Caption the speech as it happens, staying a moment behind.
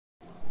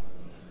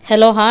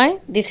Hello, hi,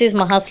 this is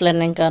Mahas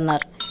Learning Corner.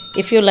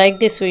 If you like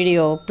this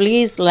video,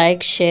 please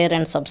like, share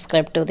and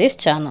subscribe to this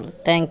channel.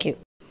 Thank you.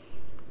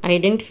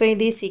 Identify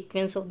the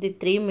sequence of the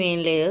three main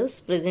layers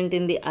present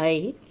in the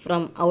eye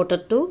from outer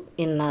to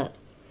inner.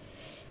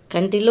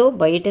 కంటిలో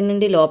బయట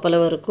నుండి లోపల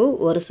వరకు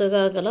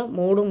వరుసగా గల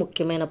మూడు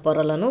ముఖ్యమైన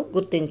పొరలను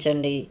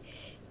గుర్తించండి.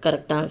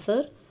 Correct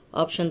answer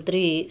option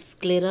 3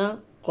 sclera,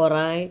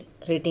 choroid,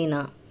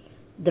 retina.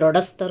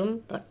 దృఢస్థరం,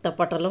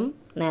 రక్తపటలం,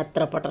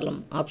 నేత్రపటలం.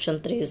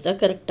 Option 3 is the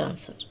correct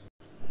answer.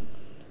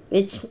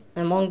 Which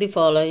among the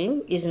following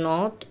is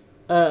not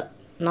a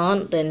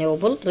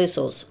non-renewable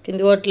resource?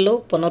 కింది వాటిలో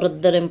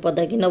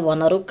పునరుద్ధరింపదగిన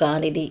వనరు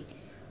కానిది.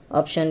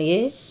 ఆప్షన్ ఏ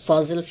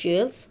ఫాసిల్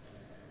ఫ్యూయల్స్,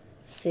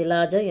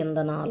 శిలాజ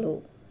ఇంధనాలు.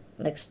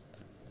 Next,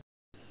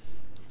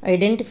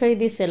 identify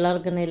the cell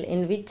organelle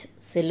in which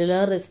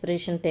cellular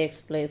respiration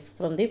takes place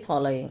from the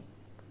following.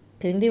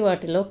 క్రింది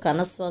వాటిలో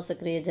కణ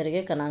శ్వాసక్రియ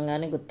జరిగే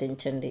కణాంగాన్ని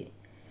గుర్తించండి.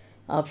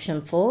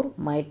 Option 4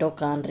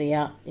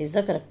 mitochondria is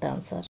the correct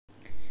answer.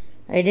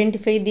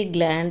 Identify the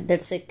gland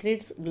that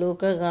secretes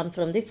glucagon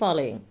from the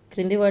following.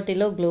 క్రింది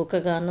వాటిలో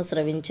గ్లూకగాన్ను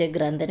స్రవించే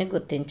గ్రంథిని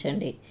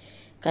గుర్తించండి.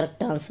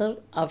 Correct answer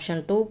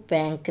option 2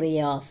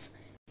 pancreas.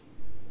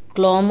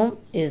 క్లోమమ్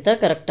is the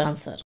correct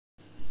answer.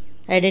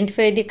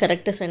 Identify the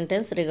correct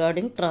sentence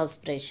regarding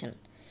transpiration.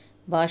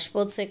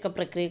 బాష్పోత్సేక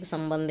ప్రక్రియకు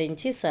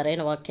సంబంధించి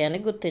సరైన వాక్యాన్ని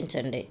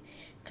గుర్తించండి.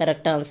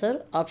 Correct answer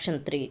option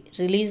 3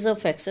 release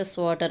of excess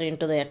water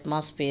into the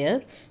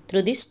atmosphere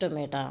through the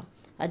స్టొమేటా.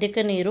 అధిక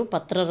నీరు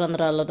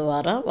పత్రరంధ్రాల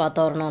ద్వారా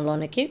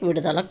వాతావరణంలోనికి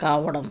విడుదల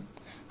కావడం.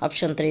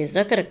 Option 3 is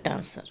the correct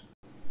answer.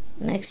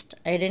 Next,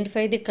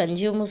 identify the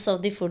consumers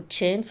of the food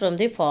chain from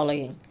the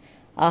following.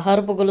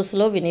 ఆహారపు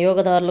గొలుసులో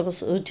వినియోగదారులకు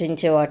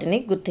సూచించే వాటిని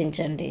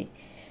గుర్తించండి.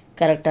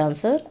 Correct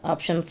answer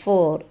option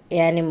 4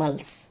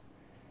 animals.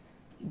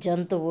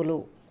 జంతువులు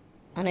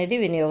అనేది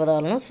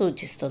వినియోగదారులను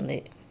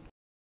సూచిస్తుంది.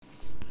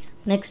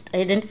 Next,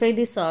 identify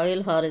the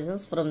soil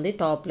horizons from the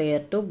top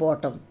layer to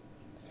bottom.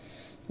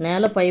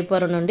 నేల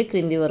పైపొర నుండి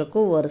క్రింది వరకు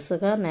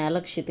వరుసగా నేల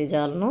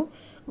క్షితిజాలను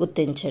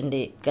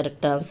గుర్తించండి.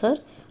 కరెక్ట్ ఆన్సర్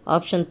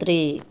ఆప్షన్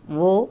 3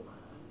 ఓ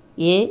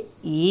ఏ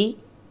ఈ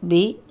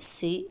B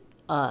C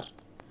are.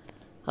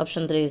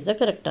 Option 3 is the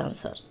correct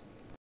answer.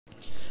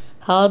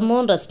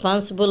 Hormone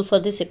responsible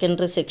for the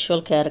secondary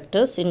sexual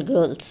characters in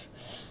girls.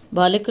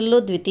 బాలికల్లో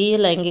ద్వితీయ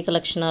లైంగిక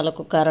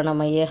లక్షణాలకు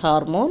కారణమయ్యే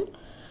hormone.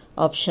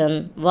 Option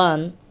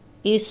 1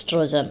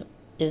 oestrogen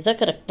is the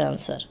correct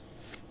answer.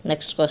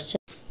 Next question.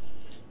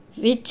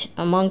 Which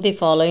among the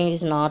following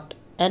is not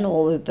an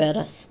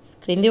oviparous?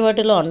 క్రింది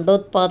వాటిలో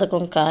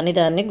అండోత్పాదకం కాని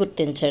దాన్ని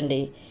గుర్తించండి.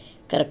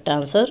 Correct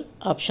answer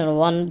option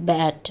 1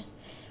 bat.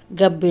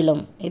 గబ్బిలం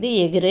ఇది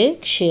ఎగిరే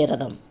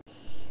క్షీరదం.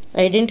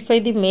 Identify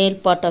the male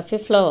part of a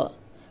flower.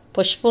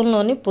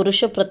 పుష్పంలోని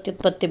పురుష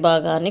ప్రత్యుత్పత్తి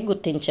భాగాన్ని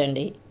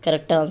గుర్తించండి.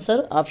 Correct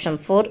answer option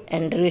 4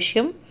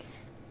 ఎండ్రీషియం.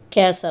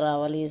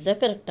 క్యాసరావలి is the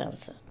correct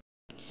answer.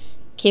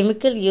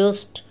 Chemical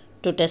used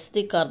to test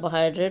the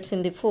carbohydrates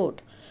in the food.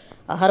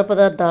 ఆహార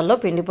పదార్థాల్లో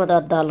పిండి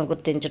పదార్థాలను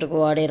గుర్తించుటకు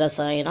వాడే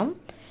రసాయనం.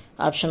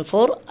 Option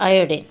 4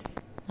 iodine.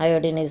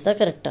 Iodine is the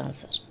correct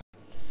answer.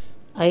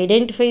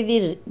 Identify the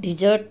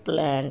desert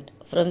plant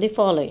from the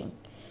following.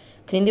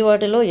 క్రింది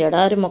వాటిలో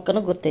ఎడారి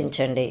మొక్కను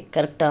గుర్తించండి.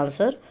 Correct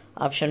answer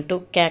option 2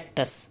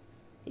 cactus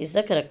is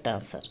the correct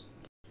answer.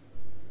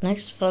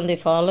 Next, from the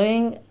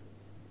following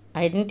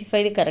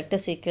identify the correct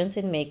sequence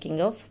in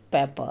making of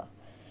paper.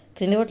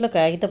 క్రింది వాటిలో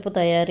కాగితపు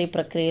తయారీ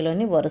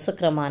ప్రక్రియలోని వరుస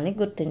క్రమాన్ని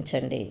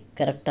గుర్తించండి.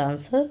 Correct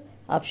answer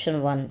option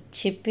 1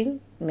 chipping,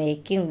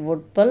 making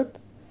would pulp,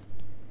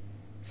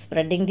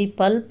 spreading the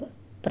pulp,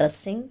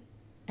 pressing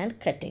and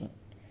cutting.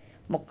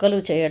 ముక్కలు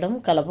చేయడం,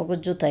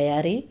 కలపగుజ్జు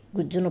తయారీ,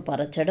 గుజ్జును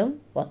పరచడం,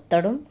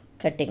 వత్తడం,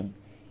 కటింగ్.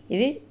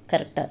 ఇవి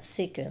correct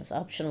sequence.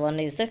 Option 1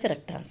 is the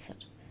correct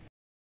answer.